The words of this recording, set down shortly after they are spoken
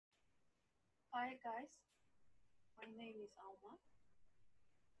Hi guys, my name is Alma.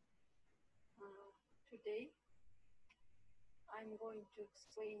 Today I'm going to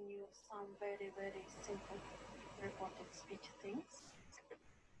explain you some very simple reported speech things.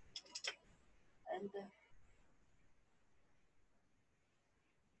 And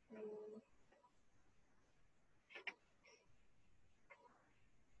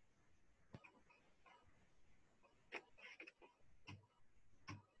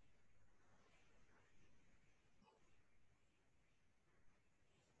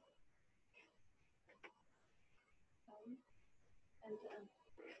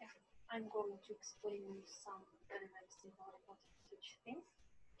yeah, I'm going to explain you some very simple reported speech things.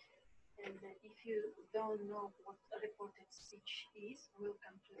 And if you don't know what a reported speech is,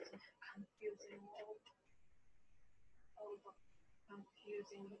 welcome to the confusing world of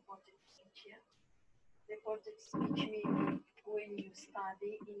confusing reported speech. Yeah? Reported speech means when you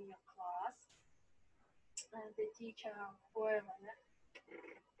study in your class, the teacher, whoever,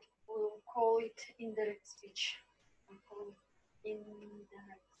 will call it indirect speech. We call it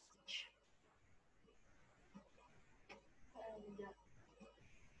indirect speech. And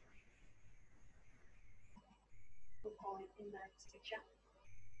we call it indirect speech.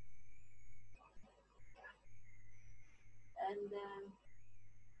 And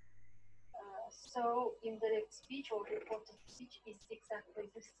so indirect speech or reported speech is exactly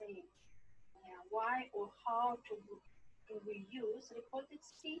the same. Why or how do we use reported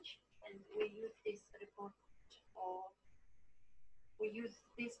speech? And we use this report, or we use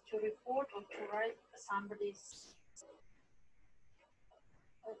this to report or to write somebody's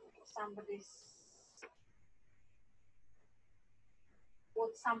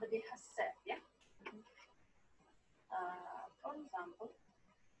what somebody has said. Yeah. For example,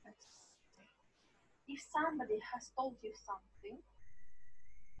 if somebody has told you something,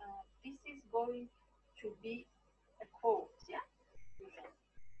 this is going to be a quote. Yeah.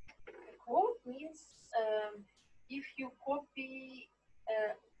 A quote means if you copy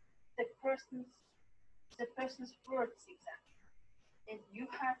the person's words exactly, and you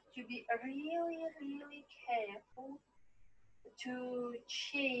have to be really careful to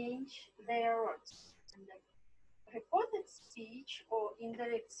change their words. And the reported speech or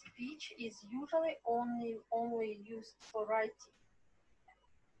indirect speech is usually only used for writing.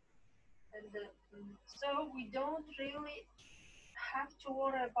 And so we don't really have to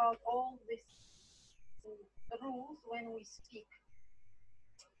worry about all these rules when we speak.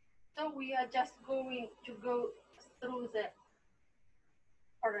 So we are just going to go through the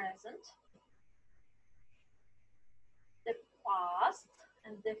present, the past,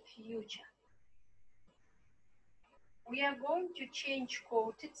 and the future. We are going to change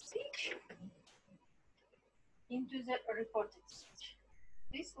quoted speech into the reported speech.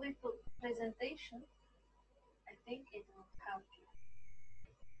 This little presentation, I think it will help you.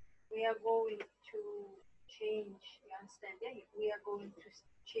 We are going to change, you understand, yeah? We are going to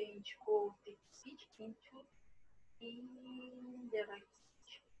change quoted speech into indirect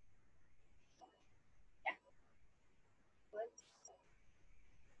speech. Yeah.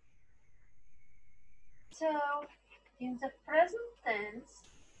 So, in the present tense,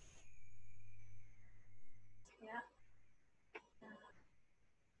 yeah,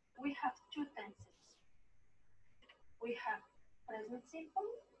 we have two tenses. We have present simple,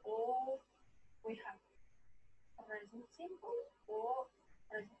 or we have present simple or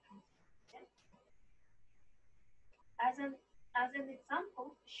present continuous. Yeah? As an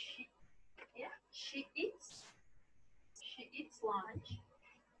example, she eats lunch.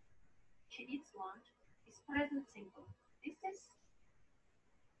 She eats lunch is present simple. This is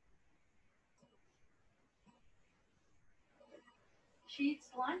she eats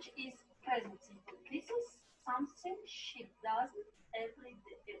lunch is present simple. This is something she does every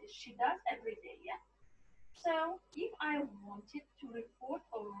day. She does every day. Yeah. So if I wanted to report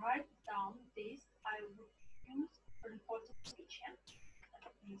or write down this, I would use reported speech. Yeah?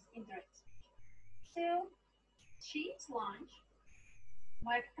 That means indirect speech. So she eats lunch.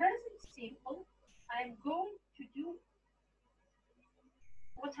 My present simple, what I'm going to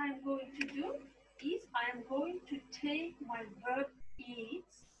do is I'm going to take my verb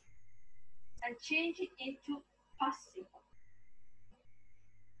eats and change it into past simple.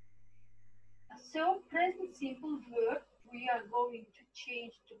 So present simple verb, we are going to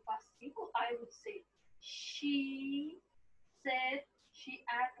change to past simple. I would say, she said she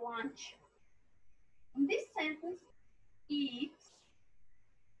ate lunch. In this sentence, eats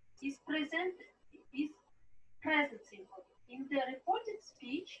is present simple. In the reported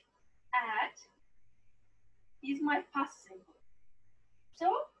speech, ate is my past simple.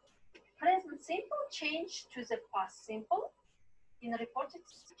 So present simple change to the past simple in reported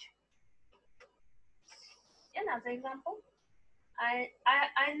speech. Another example. I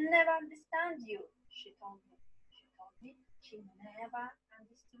never understand you, she told me. She told me she never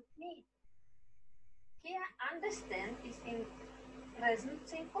understood me. Here, understand is in present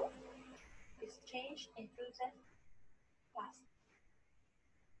simple, is changed into the past.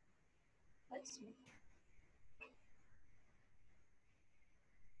 Let's see.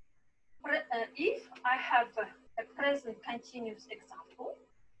 If I have a present continuous example,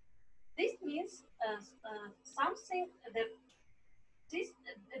 this means something that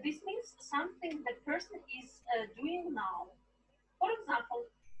this means something the person is doing now. For example,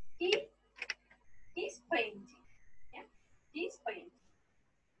 he's painting. Yeah, he's painting.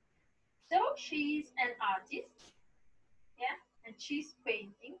 So she is an artist. Yeah, and she's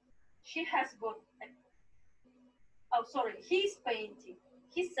painting. She has got. He's painting.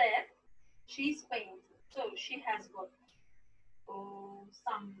 He said she's painting. So she has got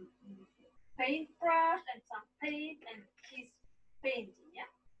some paintbrush and some paint, and she's painting.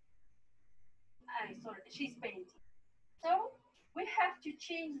 Yeah. She's painting. So we have to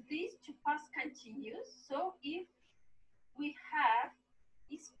change this to past continuous. So if we have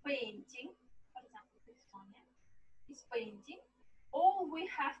is painting, for example, this one, yeah, is painting, all we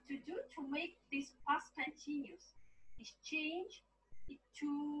have to do to make this past continuous is change it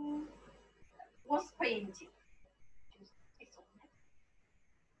to was painting.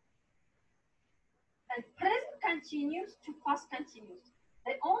 And present continuous to past continuous.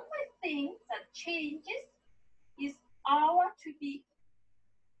 The only thing that changes is our to be.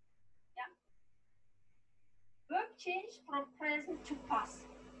 Yeah. Verb change from present to past.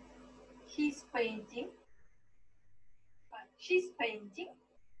 He's painting. She's painting.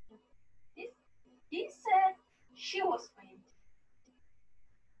 He said she was painting.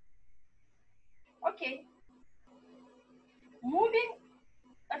 Okay. Moving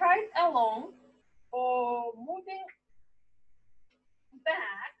right along or moving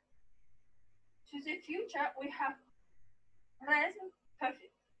back to the future, we have present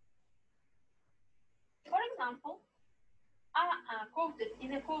perfect. For example, quoted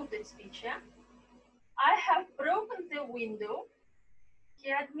in a quoted speech, yeah? I have broken the window,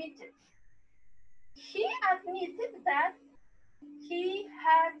 he admitted. He admitted that he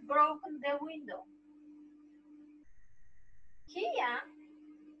had broken the window. Here,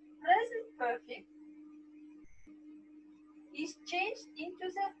 present perfect is changed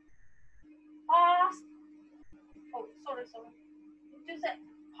into the past. Oh, sorry. Into the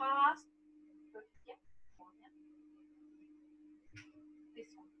past perfect. Yeah.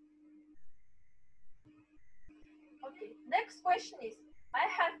 This one. Okay. Next question is, I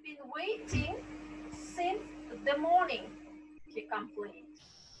have been waiting since the morning, he complained.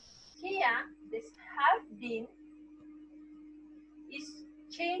 Here, this have been is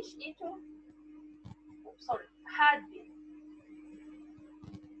changed into, had been.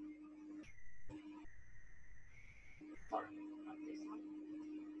 Sorry, not this one.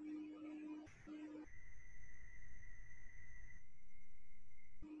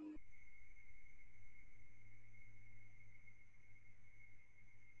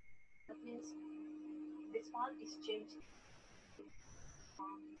 That means this one is changed.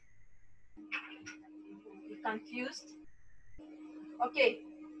 You'll be confused. Okay,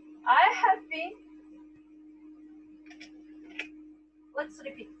 I have been. Let's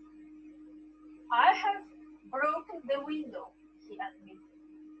repeat. I have broken the window, he admitted.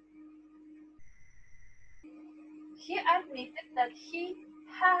 He admitted that he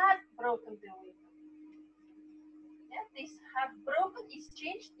had broken the window. Yeah, this have broken is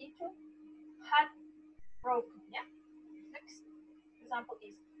changed into had broken. Yeah. Next example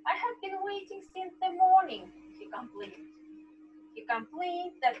is, I have been waiting since the morning, he complained. He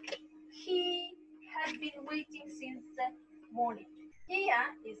complained that he had been waiting since the morning. Here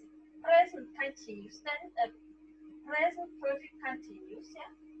is present continuous, then present perfect continuous.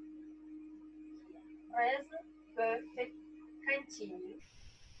 Yeah? Present perfect continuous.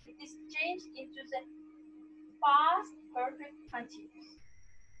 It is changed into the past perfect continuous.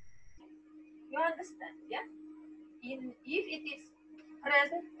 You understand? Yeah? If it is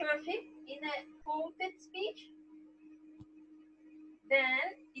present perfect in a quoted speech,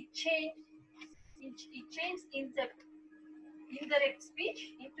 then it changed in the indirect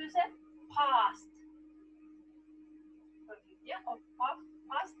speech into the past perfect, yeah, or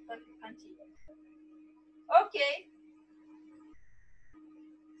past perfect continuous. Okay.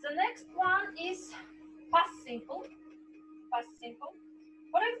 The next one is past simple. Past simple.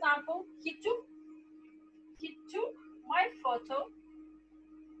 For example, he took my photo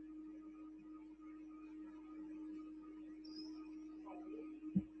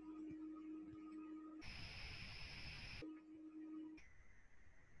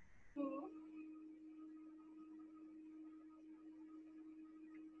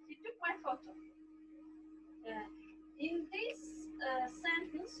took my photo. In this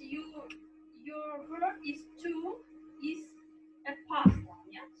sentence, your verb is to is a past one,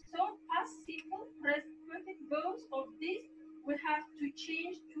 yeah. So past simple, present perfect, both of these we have to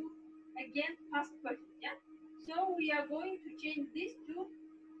change to again past perfect, yeah. So we are going to change this to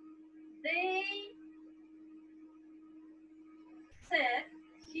they said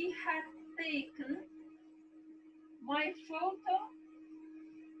he had taken my photo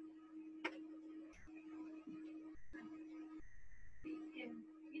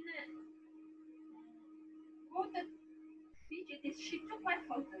in a quoted speech. It is she took my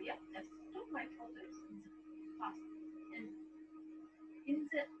photo, yeah. Yes, took my photos in the past. And in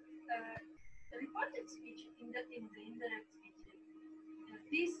the reported speech, in the indirect speech,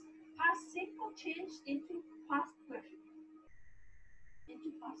 this past simple changed into past perfect.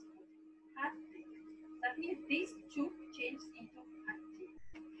 Into past perfect. Had taken. That means these two changed into had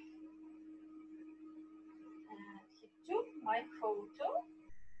taken. He took my photo.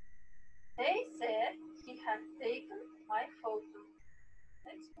 They said he had taken my photo.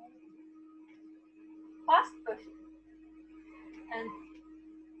 Let's move past perfect. And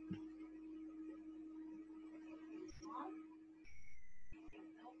this one,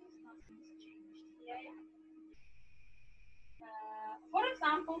 notice nothing's changed here. For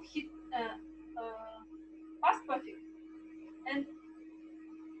example, past perfect. And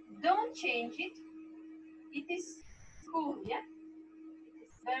don't change it. It is cool, yeah? It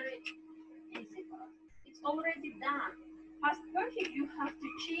is very easy for us. It's already done. Past perfect, you have to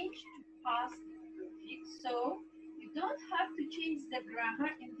change to past perfect. So you don't have to change the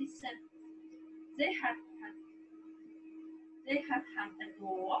grammar in this sentence. They have had a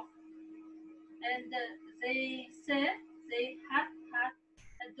dog, and they said they had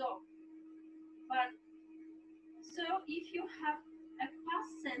a dog. But so if you have a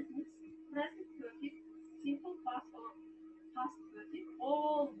past sentence, present perfect, simple past or past perfect,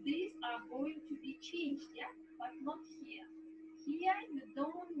 all these are going to be changed, yeah, but not here. Here you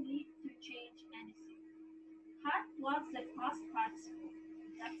don't need to change anything. Had plus the past participle.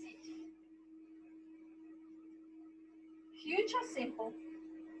 That's it. Future simple.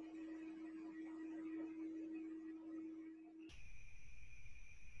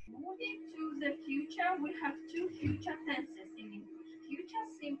 Moving to the future, we have two future tenses in English. Future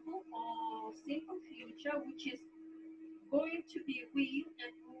simple or simple future, which is going to be will,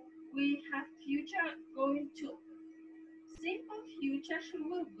 and we have future going to. Simple future, she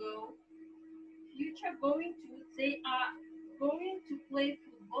will go. Future going to, they are going to play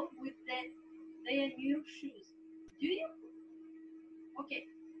football with their new shoes. Do you? Okay.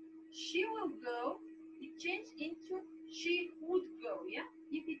 She will go. It changed into she would go, yeah?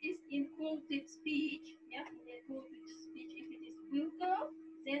 If it is in quoted speech, yeah, in a quoted speech, if it is will go,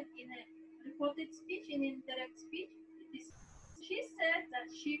 then in a reported speech, in indirect speech, it is she said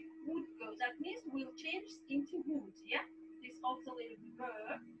that she would go. That means will change into would, yeah? This auxiliary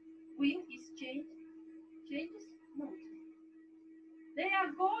verb, will is changes mood. They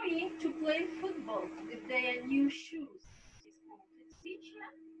are going to play football with their new shoes. This quoted speech,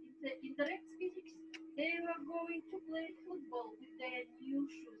 yeah? In the indirect speech, they were going to play football with their new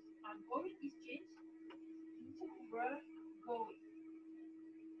shoes. Are going is changed into were going.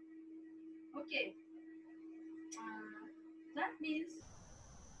 Okay. That means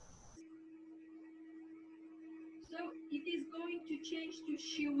so it is going to change to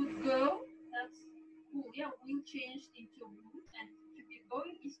she would go. That's cool. Yeah, will change into would, and to be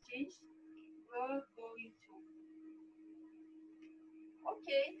going is changed were going to.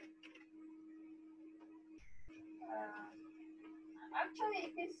 Okay.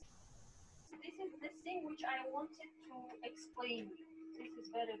 Actually, this is the thing which I wanted to explain you. This is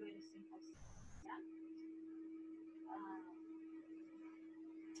very simple. Yeah.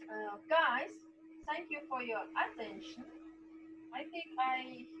 Guys, thank you for your attention. I think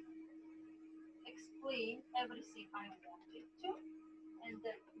I explained everything I wanted to, and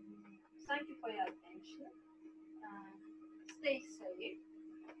thank you for your attention. Stay safe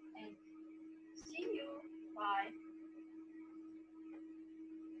and see you. Bye.